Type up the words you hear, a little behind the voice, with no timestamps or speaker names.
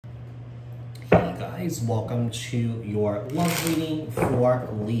guys, welcome to your love reading for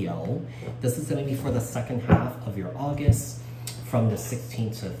Leo. This is going to be for the second half of your August from the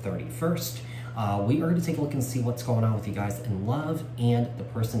 16th to 31st. We are going to take a look and see what's going on with you guys in love and the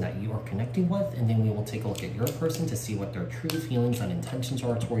person that you are connecting with, and then we will take a look at your person to see what their true feelings and intentions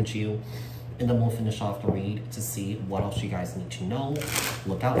are towards you. And then we'll finish off the read to see what else you guys need to know,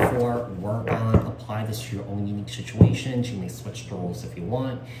 look out for, work on, apply this to your own unique situations. You may switch the rules if you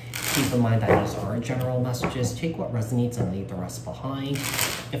want. Keep in mind that these are general messages. Take what resonates and leave the rest behind.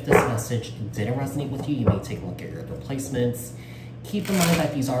 If this message didn't resonate with you, you may take a look at your replacements. Keep in mind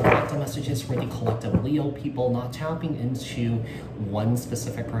that these are collective messages for the collective Leo people, not tapping into one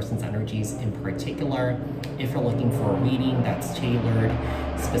specific person's energies in particular. If you're looking for a reading that's tailored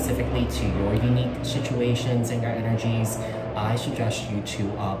specifically to your unique situations and your energies, I suggest you to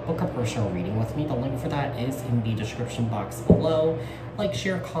book a personal reading with me. The link for that is in the description box below. Like,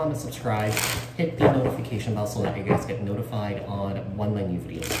 share, comment, subscribe, hit the notification bell so that you guys get notified on when my new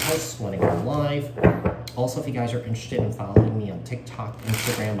videos post, when I go live. Also, if you guys are interested in following me on TikTok,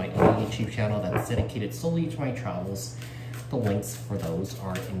 Instagram, my own YouTube channel that's dedicated solely to my travels, the links for those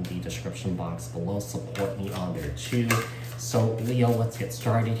are in the description box below. Support me on there too. So Leo, let's get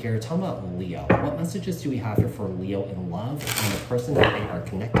started here. Tell me about Leo. What messages do we have here for Leo in love and the person that they are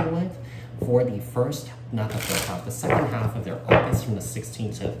connected with for the the second half of their August from the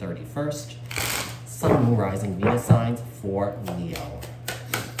 16th to the 31st? Sun, Moon, Rising, Venus signs for Leo.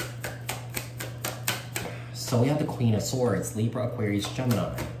 So we have the Queen of Swords, Libra, Aquarius,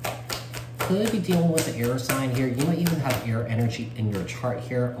 Gemini. Could be dealing with the air sign here. You might even have air energy in your chart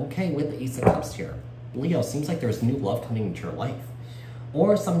here. Okay, with the Ace of Cups here. Leo, seems like there's new love coming into your life.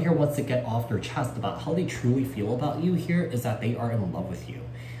 Or someone here wants to get off their chest about how they truly feel about you here is that they are in love with you.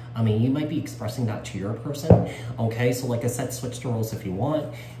 I mean, you might be expressing that to your person. Okay, so like I said, switch the roles if you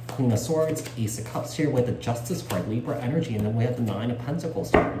want. Queen of Swords, Ace of Cups here with the Justice card, Libra energy, and then we have the Nine of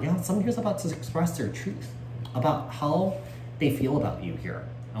Pentacles here. Yeah, someone here's about to express their truth about how they feel about you here.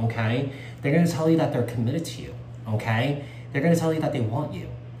 Okay, they're going to tell you that they're committed to you. Okay, they're going to tell you that they want you.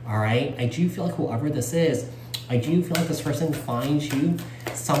 All right, I do feel like whoever this is, I do feel like this person finds you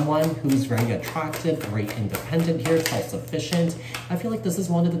someone who's very attractive, very independent here, self-sufficient. I feel like this is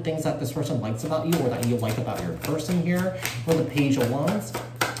one of the things that this person likes about you, or that you like about your person here. Or the Page of Wands,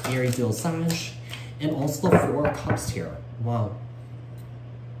 Aries, Leo, Sag, and also the Four of Cups here. Wow.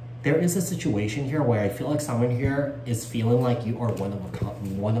 There is a situation here where I feel like someone here is feeling like you are one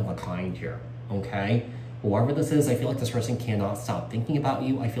of a kind here, okay? Whoever this is, I feel like this person cannot stop thinking about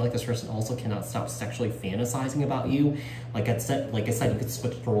you. I feel like this person also cannot stop sexually fantasizing about you. Like I said, you could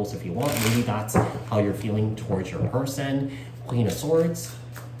switch the roles if you want. Maybe that's how you're feeling towards your person. Queen of Swords.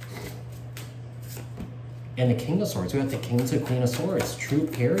 And the King of Swords. We have the King to Queen of Swords. True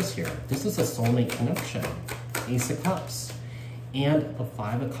pairs here. This is a soulmate connection. Ace of Cups. And the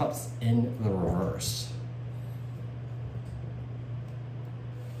Five of Cups in the reverse.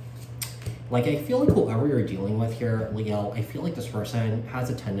 Like, I feel like whoever you're dealing with here, Leo, I feel like this person has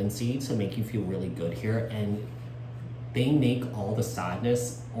a tendency to make you feel really good here, and they make all the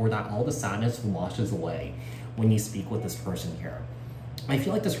sadness, or that all the sadness washes away when you speak with this person here. I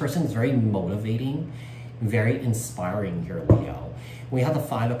feel like this person is very motivating, very inspiring here, Leo. We have the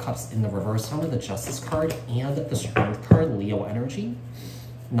Five of Cups in the reverse time with the Justice card and the Strength card, Leo energy,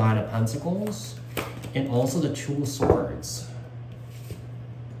 Nine of Pentacles, and also the Two of Swords.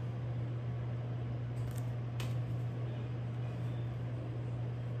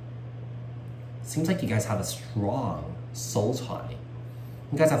 Seems like you guys have a strong soul tie.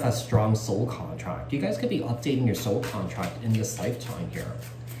 You guys have a strong soul contract. You guys could be updating your soul contract in this lifetime here.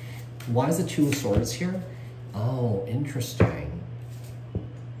 Why is the Two of Swords here? Oh, interesting.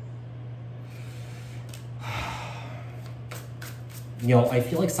 You know, I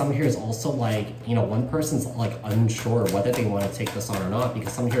feel like someone here is also like, you know, one person's like unsure whether they want to take this on or not,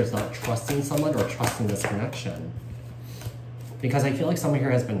 because someone here is not trusting someone or trusting this connection. Because I feel like someone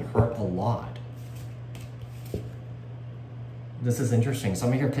here has been hurt a lot. This is interesting.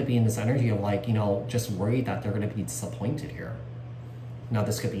 Someone here could be in this energy of like, you know, just worried that they're going to be disappointed here. Now,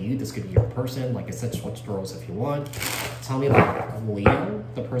 this could be you, this could be your person. Like I said, switch the roles if you want. Tell me about Leo,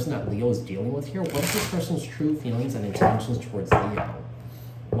 the person that Leo is dealing with here. What is this person's true feelings and intentions towards Leo?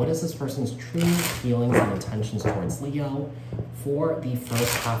 What is this person's true feelings and intentions towards Leo for the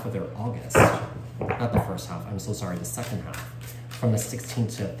first half of their August? Not the first half, I'm so sorry, the second half. From the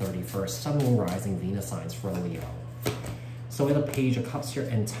 16th to 31st, Sun, Moon, Rising, Venus signs for Leo. So we have the Page of Cups here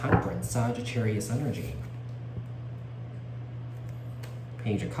and Temperance, Sagittarius energy.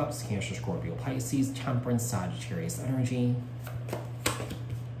 Page of Cups, Cancer, Scorpio, Pisces, Temperance, Sagittarius energy.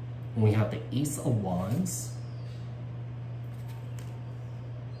 And we have the Ace of Wands.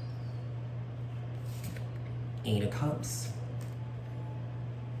 Eight of Cups.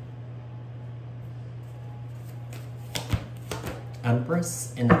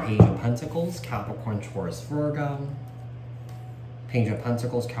 Empress and the Page of Pentacles, Capricorn, Taurus, Virgo. Page of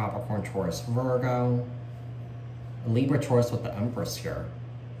Pentacles, Capricorn, Taurus, Virgo. Libra, Taurus with the Empress here.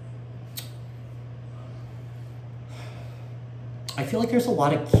 I feel like there's a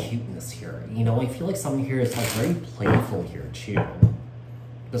lot of cuteness here. You know, I feel like someone here is like very playful here too.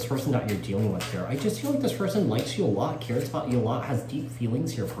 This person that you're dealing with here. I just feel like this person likes you a lot, cares about you a lot, has deep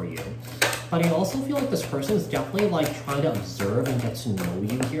feelings here for you. But I also feel like this person is definitely like trying to observe and get to know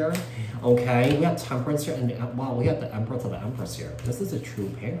you here. Okay, we have Temperance here, and wow, we have the Empress of the Empress here. This is a true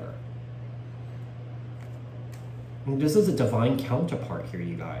pair. And this is a divine counterpart here,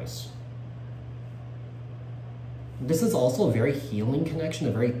 you guys. This is also a very healing connection,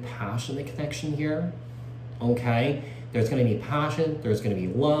 a very passionate connection here. Okay, there's going to be passion, there's going to be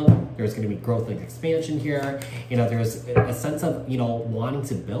love, there's going to be growth and expansion here. You know, there's a sense of, you know, wanting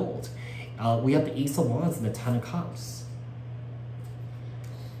to build. We have the Ace of Wands and the Ten of Cups.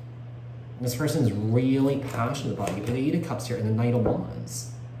 This person is really passionate about you. And the Eight of Cups here and the Knight of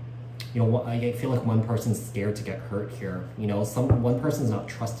Wands. You know, I feel like one person's scared to get hurt here. You know, one person's not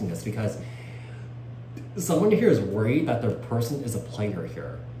trusting this because someone here is worried that their person is a player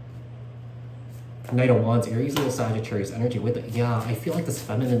here. Knight of Wands, Aries, Leo, Sagittarius energy with it. Yeah, I feel like this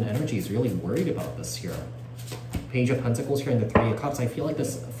feminine energy is really worried about this here. Page of Pentacles here and the Three of Cups. I feel like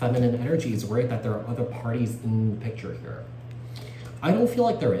this feminine energy is worried that there are other parties in the picture here. I don't feel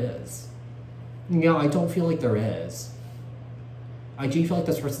like there is. Yeah, I don't feel like there is. I do feel like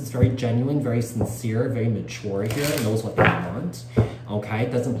this person's very genuine, very sincere, very mature here, knows what they want. Okay,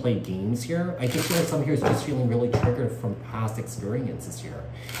 doesn't play games here. I just feel like someone here is just feeling really triggered from past experiences here.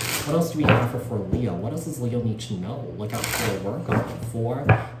 What else do we have for Leo? What else does Leo need to know? Look out for work on for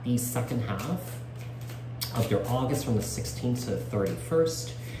the second half of your August from the 16th to the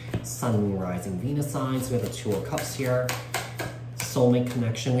 31st. Sun, Moon, Rising, Venus signs. We have the Two of Cups here. Soulmate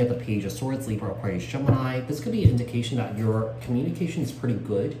connection. We have the Page of Swords, Libra, Aquarius, Gemini. This could be an indication that your communication is pretty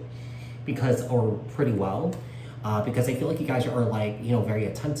good or pretty well. Because I feel like you guys are like, you know, very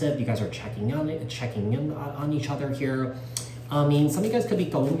attentive. You guys are checking in on each other here. I mean, some of you guys could be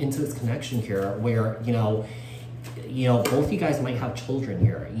going into this connection here where, you know, both you guys might have children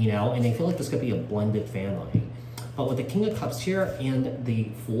here, you know, and I feel like this could be a blended family. But with the King of Cups here and the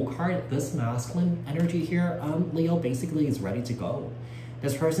Fool card, this masculine energy here, Leo, basically is ready to go.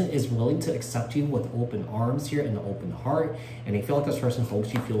 This person is willing to accept you with open arms here and an open heart. And I feel like this person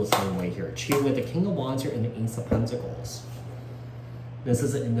hopes you feel the same way here too. With the King of Wands here and the Ace of Pentacles. This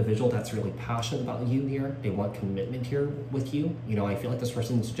is an individual that's really passionate about you here. They want commitment here with you. You know, I feel like this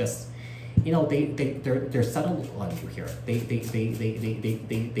person's just, you know, they're settled on you here. They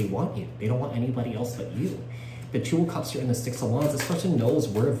want you. They don't want anybody else but you. The Two of Cups here and the Six of Wands. This person knows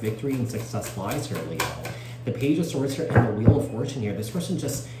where victory and success lies here, Leo. The Page of Swords here and the Wheel of Fortune here. This person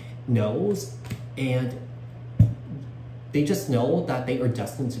just knows, and they just know that they are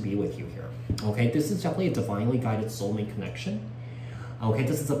destined to be with you here. Okay, this is definitely a divinely guided soulmate connection. Okay,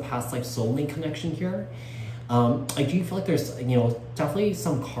 this is a past life soulmate connection here. I do feel like there's, you know, definitely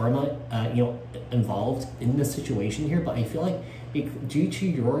some karma, you know, involved in this situation here, but I feel like due to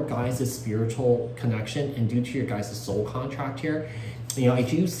your guys' spiritual connection and due to your guys' soul contract here, you know, I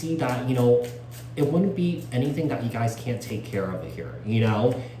do see that, you know, it wouldn't be anything that you guys can't take care of it here, you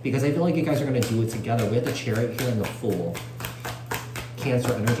know, because I feel like you guys are going to do it together. We have the Chariot here and the Fool,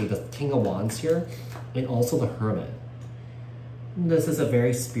 Cancer energy, the King of Wands here, and also the Hermit. This is a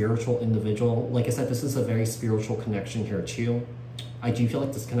very spiritual individual. Like I said, this is a very spiritual connection here too. I do feel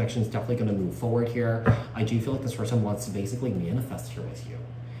like this connection is definitely going to move forward here. I do feel like this person wants to basically manifest here with you,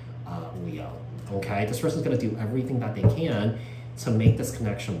 Leo. Okay, this person's going to do everything that they can to make this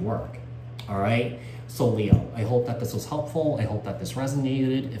connection work. All right, so Leo, I hope that this was helpful. I hope that this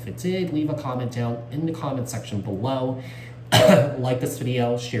resonated. If it did, leave a comment down in the comment section below. Like this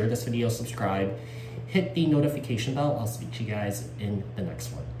video, share this video, subscribe, hit the notification bell. I'll speak to you guys in the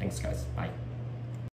next one. Thanks, guys. Bye.